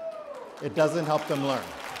 It doesn't help them learn.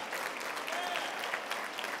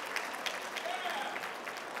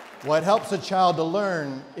 What helps a child to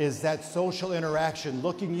learn is that social interaction,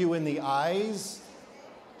 looking you in the eyes,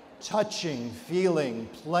 touching, feeling,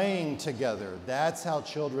 playing together. That's how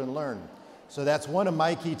children learn. So that's one of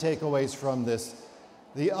my key takeaways from this.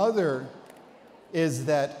 The other is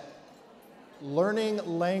that learning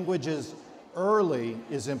languages early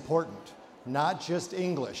is important, not just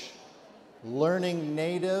English. Learning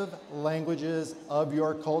native languages of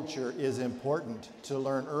your culture is important to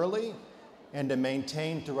learn early and to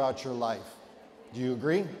maintain throughout your life. Do you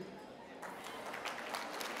agree?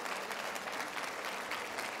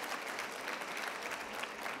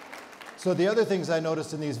 So the other things I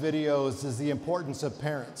noticed in these videos is the importance of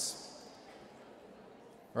parents,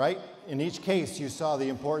 right? In each case, you saw the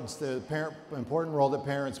important role that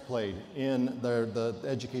parents played in the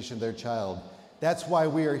education of their child. That's why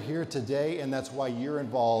we are here today, and that's why you're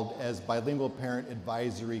involved as bilingual parent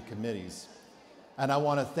advisory committees. And I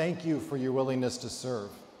want to thank you for your willingness to serve.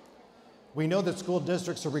 We know that school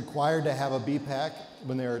districts are required to have a BPAC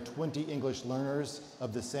when there are 20 English learners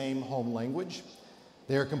of the same home language.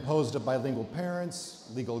 They are composed of bilingual parents,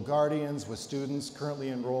 legal guardians with students currently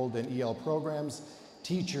enrolled in EL programs,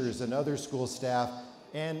 teachers and other school staff,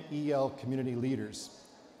 and EL community leaders.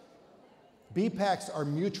 BPACs are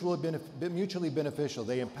mutually beneficial.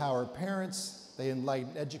 They empower parents, they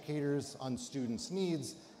enlighten educators on students'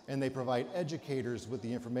 needs, and they provide educators with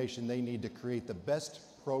the information they need to create the best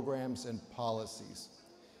programs and policies.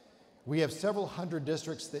 We have several hundred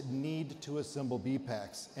districts that need to assemble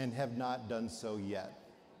BPACs and have not done so yet.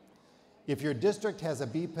 If your district has a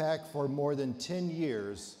BPAC for more than 10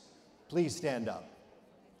 years, please stand up.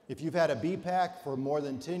 If you've had a BPAC for more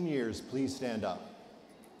than 10 years, please stand up.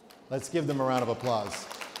 Let's give them a round of applause.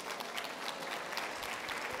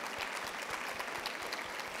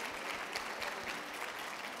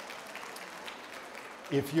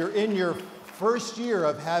 If you're in your first year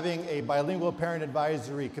of having a bilingual parent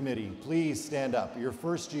advisory committee, please stand up. Your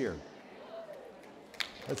first year.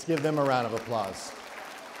 Let's give them a round of applause.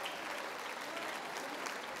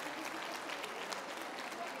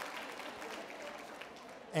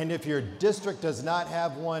 And if your district does not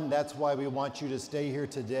have one, that's why we want you to stay here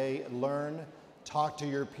today, learn, talk to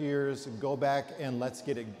your peers, go back, and let's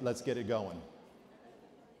get it going.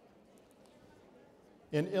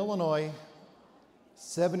 In Illinois,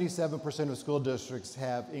 77% of school districts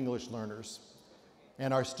have English learners,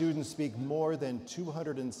 and our students speak more than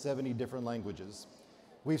 270 different languages.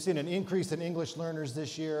 We've seen an increase in English learners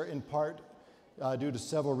this year, in part due to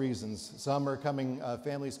several reasons. Some are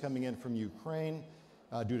families coming in from Ukraine,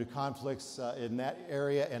 due to conflicts in that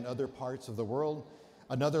area and other parts of the world.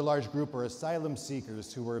 Another large group are asylum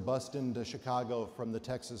seekers who were bused into Chicago from the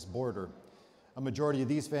Texas border. A majority of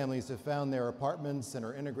these families have found their apartments and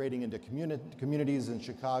are integrating into communities in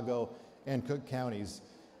Chicago and Cook counties.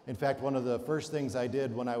 In fact, one of the first things I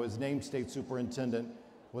did when I was named state superintendent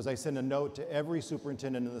was I sent a note to every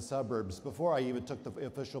superintendent in the suburbs before I even took the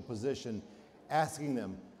official position, asking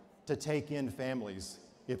them to take in families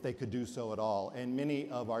if they could do so at all. And many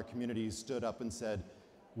of our communities stood up and said,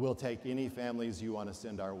 we'll take any families you want to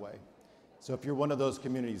send our way. So if you're one of those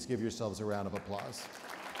communities, give yourselves a round of applause.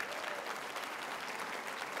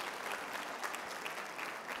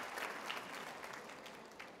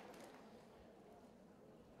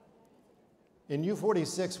 In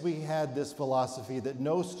U46, we had this philosophy that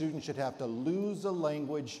no student should have to lose a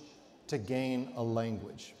language to gain a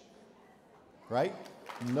language, right?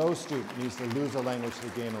 No student needs to lose a language to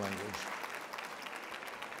gain a language.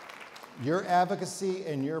 Your advocacy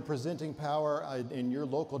and your presenting power in your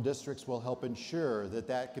local districts will help ensure that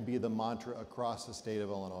that can be the mantra across the state of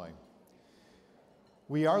Illinois.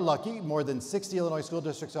 We are lucky, more than 60 Illinois school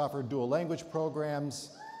districts offer dual language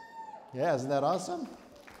programs. Yeah, isn't that awesome?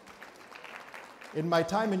 In my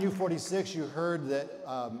time in U46, you heard that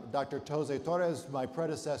Dr. Jose Torres, my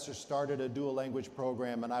predecessor, started a dual language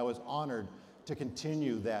program, and I was honored to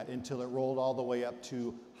continue that until it rolled all the way up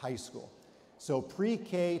to high school. So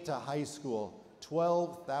pre-K to high school,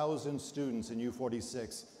 12,000 students in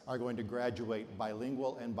U46 are going to graduate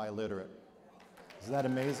bilingual and biliterate. Isn't that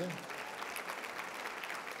amazing?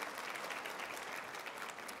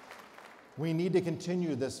 We need to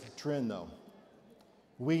continue this trend, though.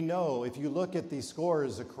 We know if you look at the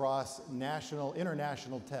scores across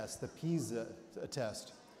international tests, the PISA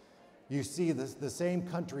test, you see the same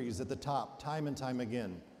countries at the top time and time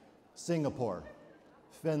again. Singapore,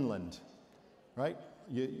 Finland, right?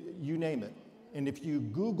 You name it. And if you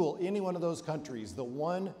Google any one of those countries, the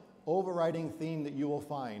one overriding theme that you will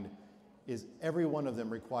find is every one of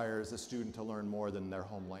them requires a student to learn more than their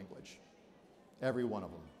home language. Every one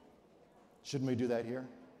of them. Shouldn't we do that here?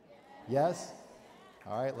 Yes?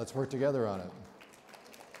 All right, let's work together on it.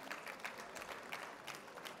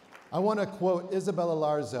 I want to quote Isabel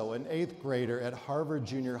Larzo, an 8th grader at Harvard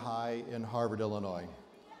Junior High in Harvard, Illinois.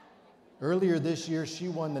 Earlier this year, she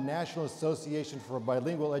won the National Association for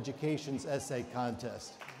Bilingual Education's essay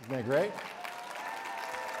contest. Isn't that great?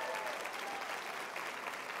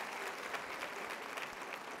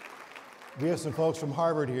 We have some folks from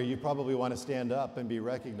Harvard here. You probably want to stand up and be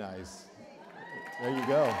recognized. There you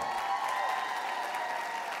go.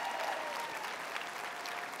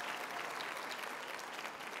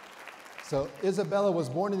 So Isabella was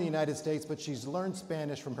born in the United States, but she's learned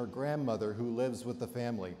Spanish from her grandmother who lives with the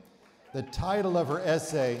family. The title of her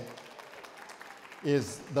essay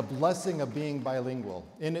is The Blessing of Being Bilingual.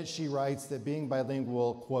 In it, she writes that being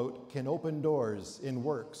bilingual, quote, can open doors in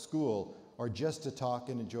work, school, or just to talk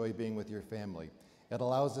and enjoy being with your family. It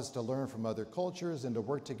allows us to learn from other cultures and to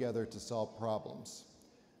work together to solve problems.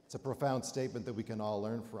 It's a profound statement that we can all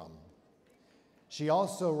learn from. She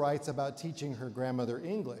also writes about teaching her grandmother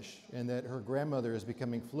English and that her grandmother is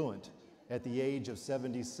becoming fluent at the age of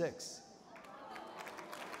 76.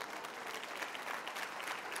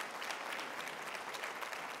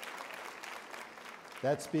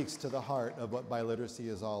 That speaks to the heart of what biliteracy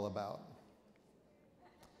is all about.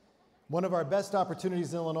 One of our best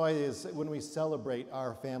opportunities in Illinois is when we celebrate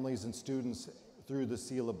our families and students through the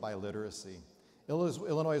seal of biliteracy.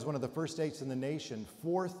 Illinois is one of the first states in the nation,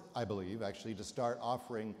 4th, I believe, actually, to start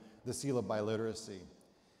offering the seal of biliteracy.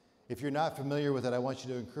 If you're not familiar with it, I want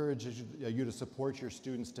you to encourage you to support your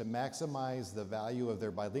students to maximize the value of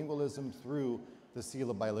their bilingualism through the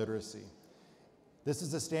seal of biliteracy. This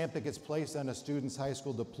is a stamp that gets placed on a student's high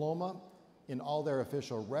school diploma in all their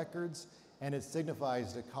official records, and it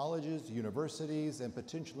signifies to colleges, universities, and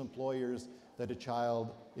potential employers that a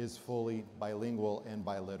child is fully bilingual and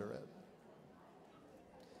biliterate.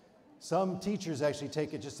 Some teachers actually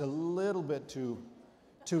take it just a little bit too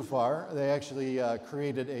far. They actually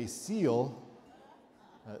created a seal,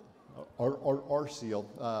 or seal,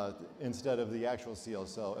 instead of the actual seal.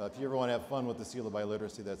 So if you ever want to have fun with the seal of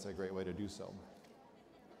biliteracy, that's a great way to do so.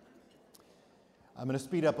 I'm going to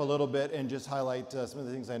speed up a little bit and just highlight some of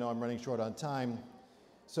the things. I know I'm running short on time.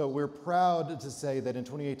 So we're proud to say that in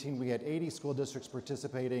 2018 we had 80 school districts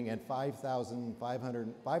participating and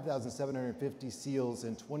 5,750 seals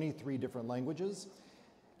in 23 different languages.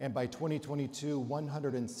 And by 2022,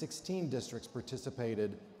 116 districts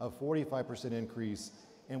participated, a 45% increase,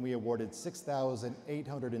 and we awarded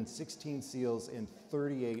 6,816 seals in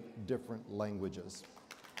 38 different languages.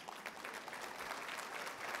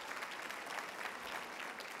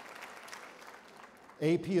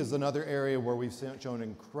 AP is another area where we've shown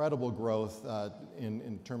incredible growth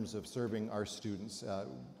in terms of serving our students.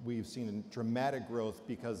 We've seen dramatic growth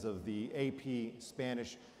because of the AP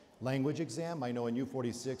Spanish language exam. I know in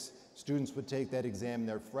U46, students would take that exam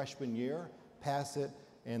their freshman year, pass it,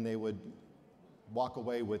 and they would walk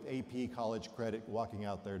away with AP college credit walking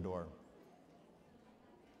out their door.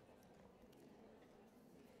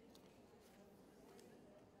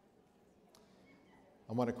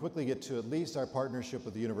 I want to quickly get to at least our partnership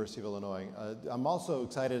with the University of Illinois. I'm also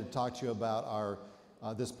excited to talk to you about our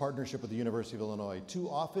this partnership with the University of Illinois. Too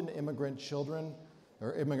often, immigrant children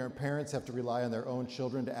or immigrant parents have to rely on their own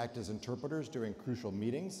children to act as interpreters during crucial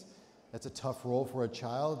meetings. That's a tough role for a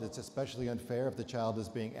child. It's especially unfair if the child is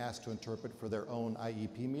being asked to interpret for their own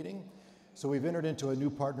IEP meeting. So we've entered into a new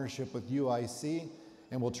partnership with UIC,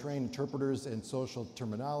 and we'll train interpreters in social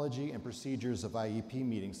terminology and procedures of IEP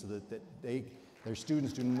meetings so that their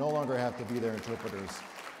students do no longer have to be their interpreters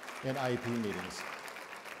in IEP meetings.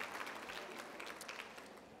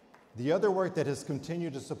 The other work that has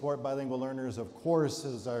continued to support bilingual learners, of course,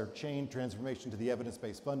 is our chain transformation to the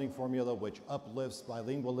evidence-based funding formula, which uplifts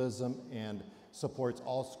bilingualism and supports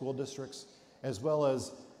all school districts, as well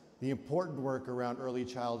as the important work around early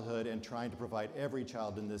childhood and trying to provide every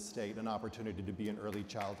child in this state an opportunity to be in early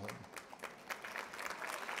childhood.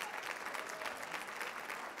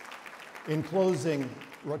 In closing,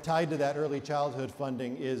 tied to that early childhood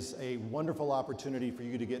funding is a wonderful opportunity for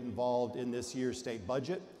you to get involved in this year's state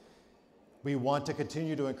budget. We want to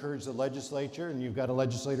continue to encourage the legislature, and you've got a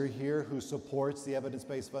legislator here who supports the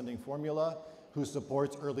evidence-based funding formula, who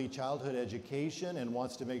supports early childhood education and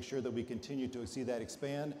wants to make sure that we continue to see that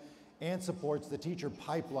expand, and supports the teacher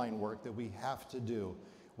pipeline work that we have to do.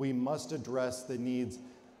 We must address the needs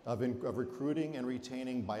of recruiting and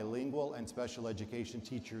retaining bilingual and special education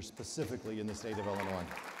teachers specifically in the state of Illinois.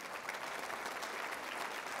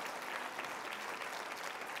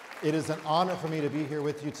 It is an honor for me to be here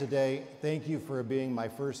with you today. Thank you for being my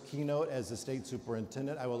first keynote as the state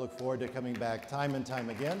superintendent. I will look forward to coming back time and time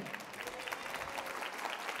again.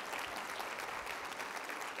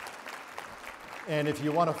 And if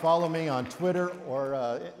you want to follow me on Twitter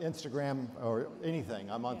or Instagram or anything,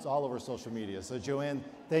 I'm on all over social media. So Joanne,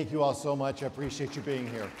 thank you all so much. I appreciate you being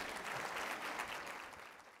here.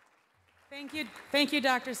 Thank you,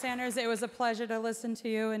 Dr. Sanders. It was a pleasure to listen to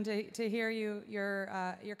you and to hear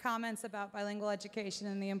your comments about bilingual education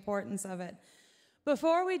and the importance of it.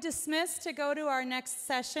 Before we dismiss to go to our next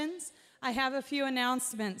sessions, I have a few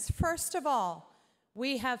announcements. First of all,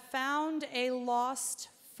 we have found a lost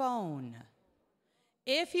phone.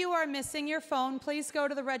 If you are missing your phone, please go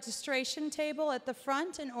to the registration table at the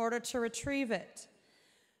front in order to retrieve it.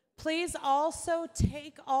 Please also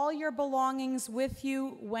take all your belongings with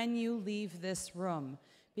you when you leave this room,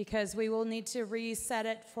 because we will need to reset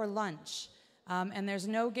it for lunch. And there's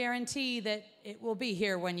no guarantee that it will be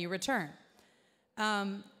here when you return.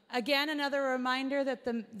 Again, another reminder that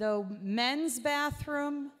the men's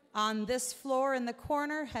bathroom on this floor in the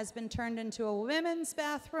corner has been turned into a women's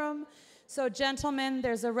bathroom. So gentlemen,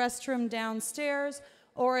 there's a restroom downstairs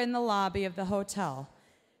or in the lobby of the hotel.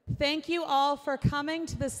 Thank you all for coming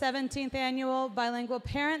to the 17th Annual Bilingual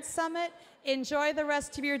Parents Summit. Enjoy the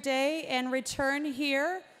rest of your day and return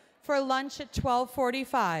here for lunch at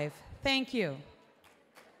 12:45. Thank you.